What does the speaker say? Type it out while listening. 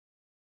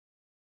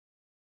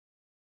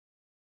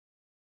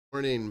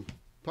Morning,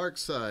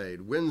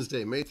 Parkside,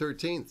 Wednesday, May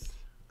 13th.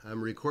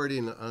 I'm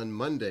recording on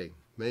Monday,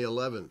 May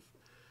 11th.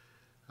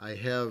 I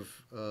have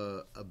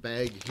a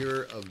bag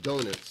here of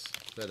donuts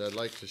that I'd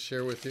like to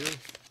share with you.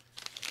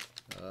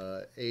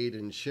 Aid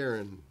and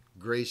Sharon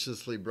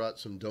graciously brought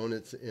some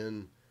donuts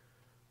in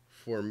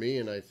for me,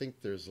 and I think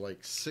there's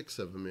like 6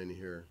 of them in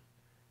here.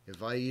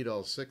 If I eat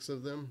all 6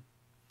 of them,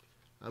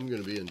 I'm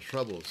going to be in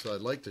trouble. So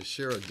I'd like to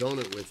share a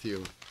donut with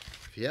you.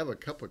 If you have a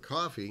cup of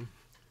coffee,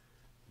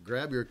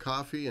 grab your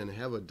coffee and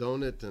have a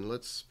donut, and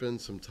let's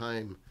spend some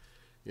time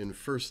in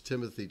 1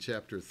 Timothy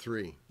chapter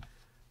 3,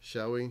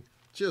 shall we?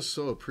 Just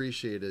so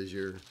appreciate as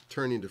you're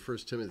turning to 1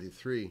 Timothy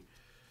 3.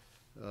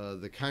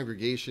 The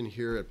congregation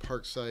here at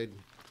Parkside,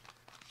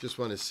 just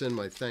want to send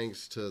my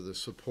thanks to the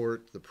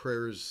support, the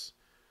prayers,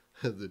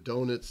 the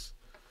donuts,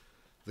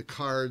 the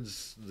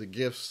cards, the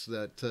gifts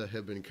that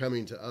have been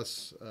coming to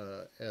us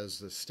as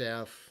the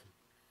staff.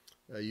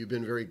 You've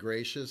been very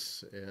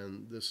gracious,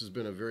 and this has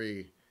been a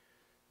very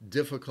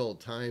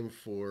difficult time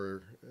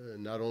for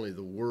not only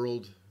the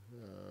world,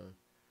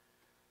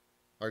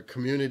 our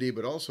community,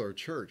 but also our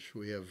church.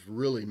 We have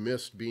really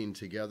missed being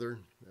together.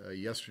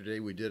 Yesterday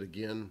we did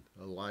again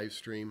a live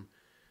stream,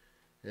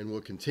 and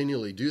we'll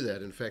continually do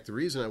that. In fact, the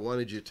reason I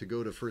wanted you to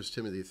go to 1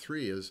 Timothy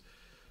 3 is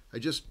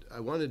I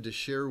wanted to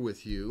share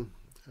with you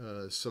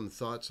some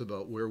thoughts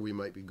about where we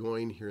might be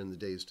going here in the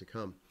days to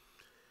come.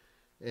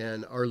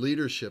 And our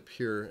leadership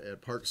here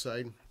at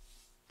Parkside,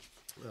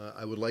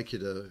 I would like you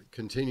to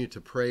continue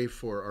to pray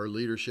for our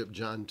leadership.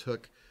 John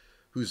Took,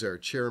 who's our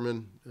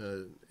chairman,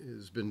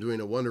 has been doing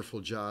a wonderful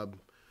job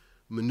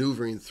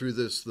maneuvering through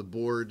this. The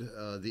board,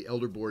 the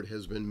elder board,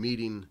 has been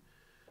meeting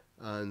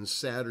on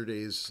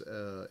Saturdays,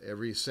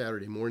 every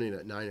Saturday morning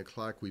at 9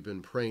 o'clock. We've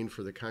been praying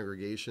for the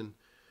congregation.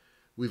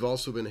 We've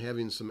also been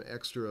having some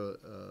extra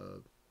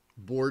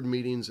board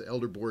meetings,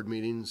 elder board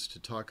meetings, to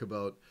talk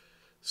about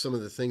some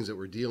of the things that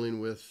we're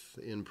dealing with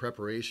in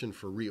preparation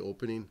for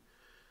reopening.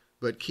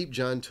 But keep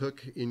John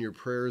Took in your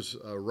prayers.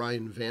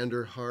 Ryan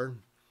Vanderhaar,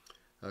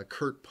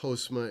 Kurt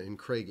Postma, and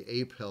Craig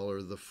Apel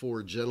are the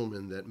 4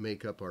 gentlemen that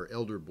make up our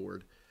elder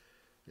board.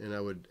 And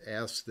I would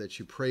ask that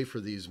you pray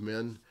for these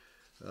men.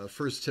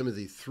 1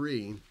 Timothy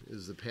 3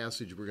 is the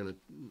passage we're going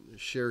to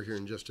share here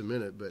in just a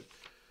minute. But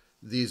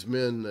these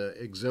men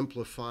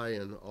exemplify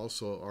and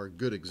also are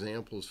good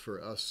examples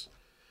for us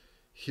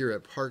here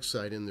at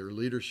Parkside in their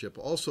leadership.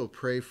 Also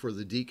pray for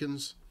the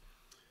deacons.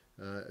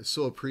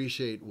 So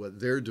appreciate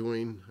what they're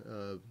doing,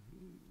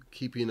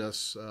 keeping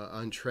us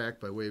on track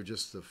by way of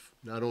just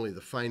not only the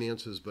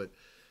finances, but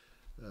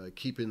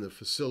keeping the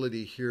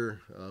facility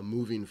here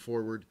moving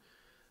forward.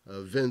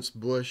 Vince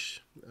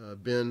Bush,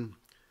 Ben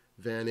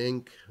Van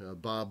Ink,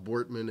 Bob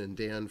Bortman, and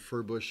Dan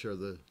Furbush are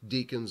the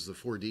deacons, the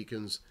 4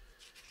 deacons.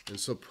 And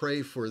so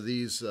pray for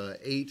these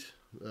 8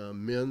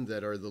 men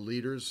that are the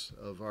leaders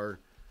of our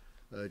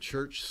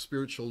church,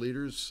 spiritual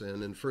leaders.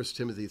 And in 1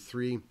 Timothy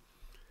 3,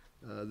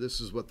 this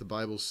is what the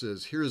Bible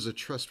says. Here is a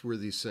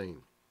trustworthy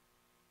saying.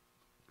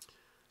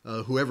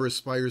 Whoever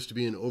aspires to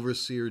be an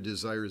overseer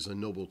desires a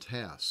noble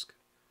task.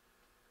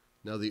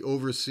 Now the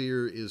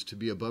overseer is to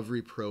be above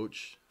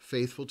reproach,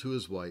 faithful to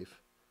his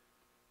wife,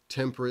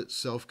 temperate,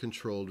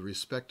 self-controlled,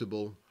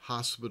 respectable,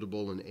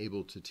 hospitable, and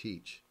able to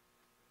teach.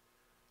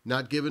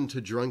 Not given to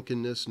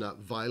drunkenness, not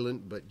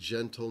violent, but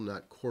gentle,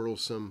 not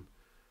quarrelsome,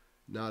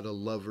 not a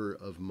lover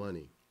of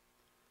money.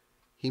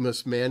 He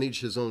must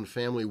manage his own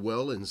family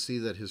well and see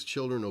that his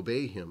children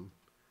obey him,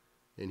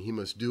 and he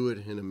must do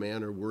it in a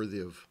manner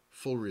worthy of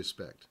full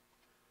respect.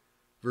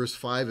 Verse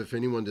 5, if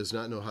anyone does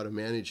not know how to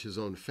manage his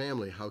own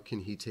family, how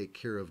can he take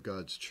care of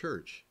God's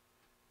church?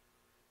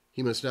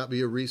 He must not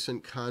be a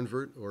recent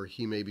convert, or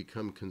he may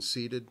become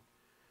conceited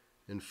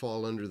and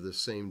fall under the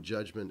same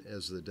judgment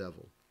as the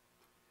devil.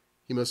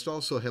 He must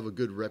also have a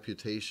good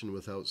reputation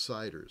with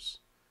outsiders,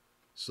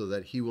 so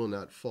that he will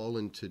not fall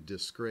into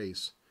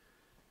disgrace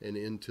and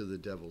into the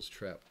devil's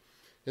trap.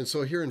 And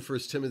so here in 1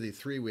 Timothy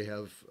 3, we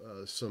have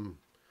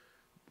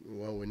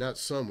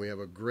we have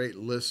a great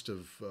list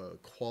of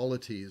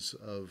qualities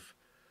of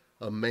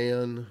a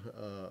man,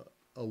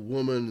 a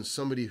woman,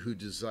 somebody who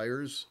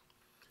desires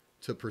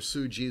to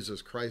pursue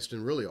Jesus Christ.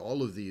 And really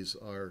all of these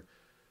are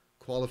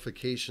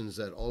qualifications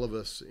that all of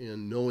us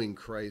in knowing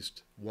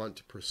Christ want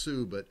to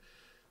pursue. But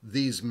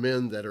these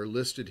men that are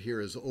listed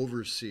here as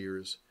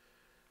overseers,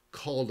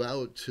 called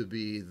out to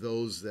be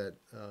those that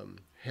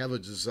have a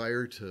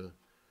desire to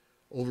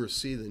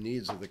oversee the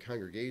needs of the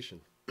congregation,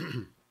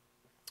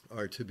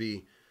 are to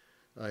be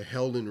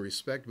held in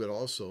respect, but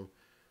also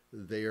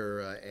they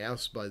are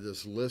asked by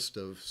this list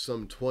of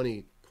some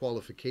 20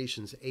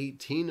 qualifications.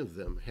 18 of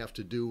them have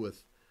to do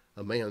with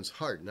a man's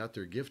heart, not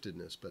their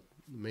giftedness, but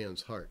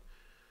man's heart.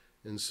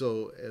 And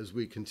so as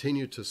we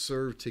continue to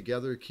serve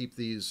together, keep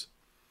these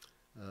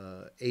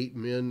 8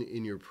 men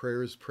in your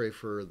prayers. Pray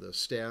for the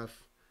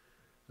staff.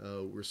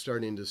 We're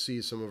starting to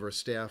see some of our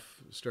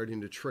staff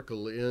starting to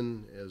trickle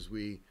in as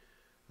we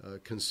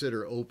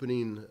consider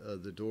opening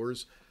the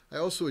doors. I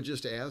also would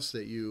just ask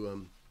that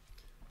you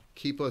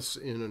keep us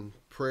in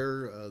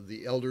prayer.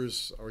 The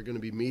elders are going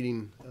to be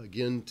meeting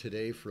again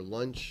today for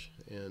lunch,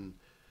 and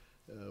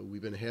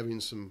we've been having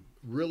some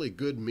really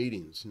good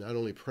meetings, not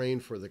only praying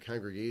for the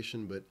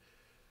congregation, but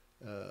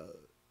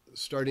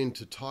starting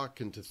to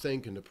talk and to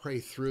think and to pray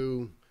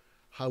through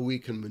how we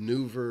can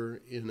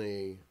maneuver in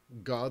a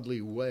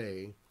godly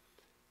way,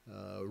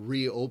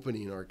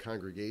 reopening our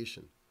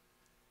congregation.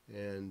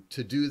 And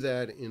to do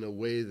that in a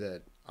way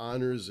that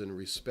honors and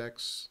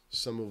respects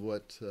some of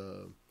what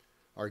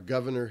our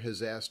governor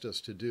has asked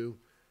us to do.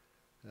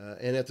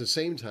 And at the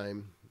same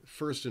time,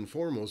 first and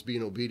foremost,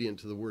 being obedient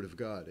to the Word of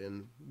God.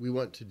 And we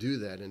want to do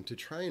that. And to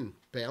try and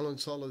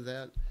balance all of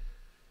that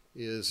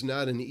is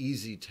not an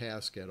easy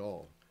task at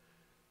all.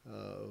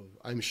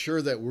 I'm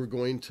sure that we're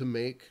going to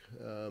make,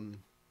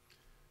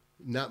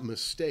 not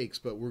mistakes,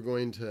 but we're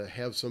going to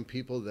have some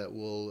people that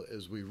will,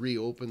 as we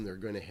reopen, they're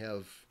going to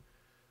have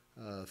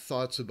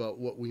thoughts about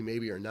what we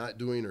maybe are not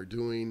doing or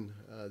doing.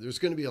 There's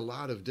going to be a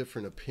lot of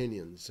different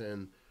opinions,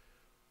 and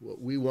what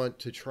we want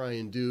to try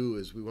and do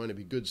is we want to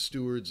be good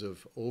stewards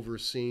of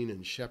overseeing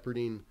and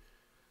shepherding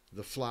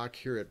the flock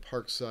here at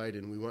Parkside,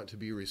 and we want to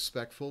be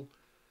respectful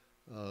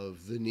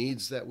of the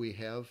needs that we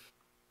have.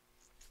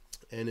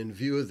 And in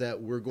view of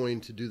that, we're going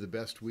to do the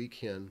best we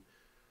can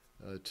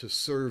to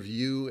serve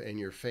you and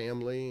your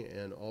family,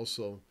 and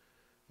also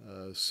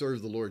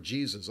serve the Lord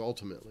Jesus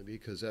ultimately,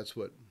 because that's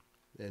what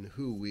and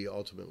who we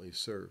ultimately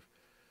serve.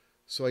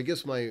 So I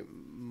guess my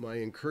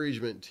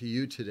encouragement to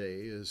you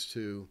today is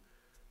to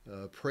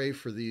pray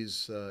for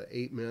these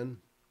 8 men,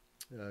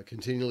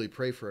 continually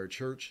pray for our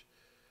church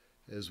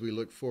as we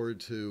look forward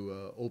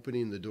to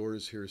opening the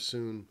doors here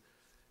soon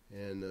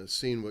and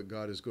seeing what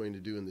God is going to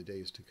do in the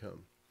days to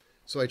come.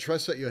 So I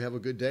trust that you'll have a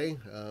good day.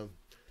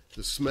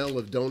 The smell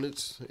of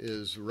donuts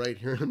is right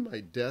here on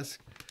my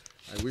desk.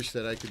 I wish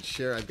that I could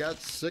share. I've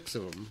got 6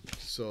 of them,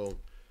 so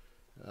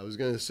I was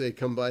going to say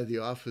come by the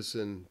office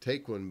and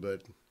take one,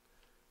 but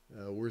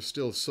we're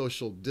still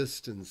social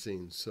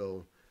distancing,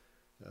 so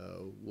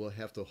we'll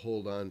have to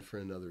hold on for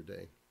another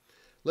day.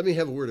 Let me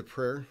have a word of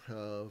prayer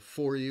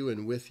for you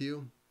and with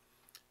you,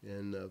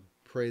 and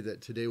pray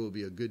that today will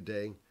be a good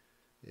day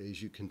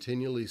as you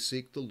continually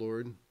seek the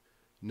Lord.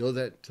 Know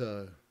that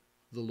the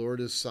Lord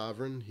is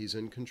sovereign. He's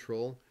in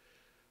control.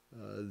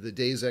 The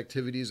day's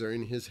activities are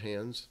in His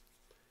hands,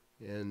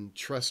 and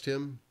trust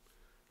Him.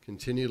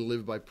 Continue to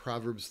live by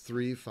Proverbs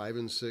 3, 5,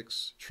 and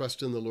 6.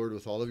 Trust in the Lord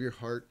with all of your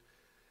heart,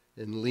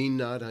 and lean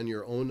not on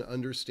your own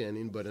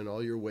understanding, but in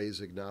all your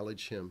ways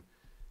acknowledge Him,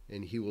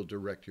 and He will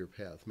direct your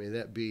path. May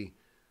that be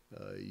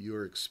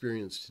your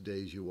experience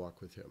today as you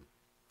walk with Him.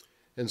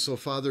 And so,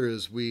 Father,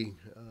 as we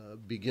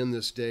begin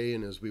this day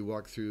and as we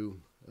walk through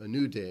a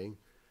new day,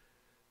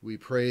 we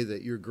pray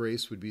that your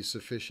grace would be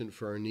sufficient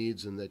for our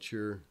needs, and that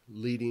your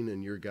leading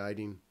and your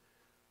guiding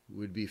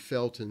would be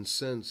felt and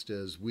sensed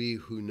as we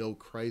who know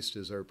Christ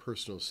as our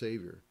personal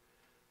Savior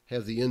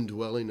have the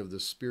indwelling of the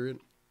Spirit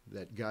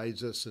that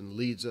guides us and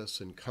leads us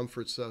and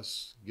comforts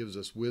us, gives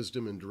us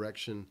wisdom and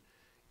direction,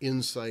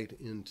 insight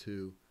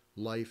into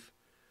life.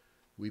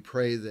 We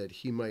pray that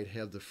He might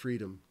have the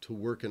freedom to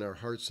work in our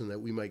hearts, and that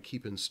we might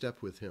keep in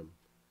step with Him,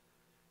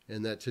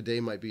 and that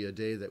today might be a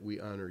day that we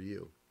honor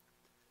you.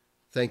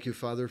 Thank you,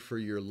 Father, for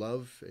your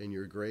love and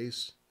your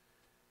grace,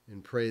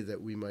 and pray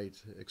that we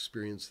might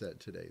experience that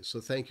today.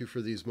 So thank you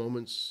for these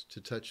moments to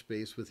touch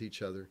base with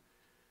each other,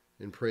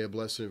 and pray a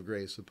blessing of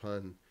grace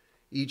upon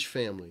each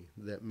family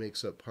that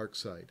makes up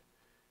Parkside,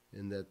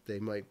 and that they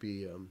might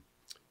be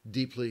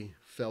deeply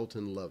felt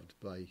and loved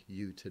by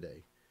you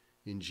today.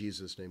 In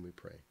Jesus' name we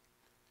pray.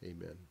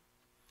 Amen.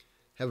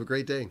 Have a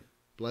great day.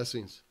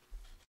 Blessings.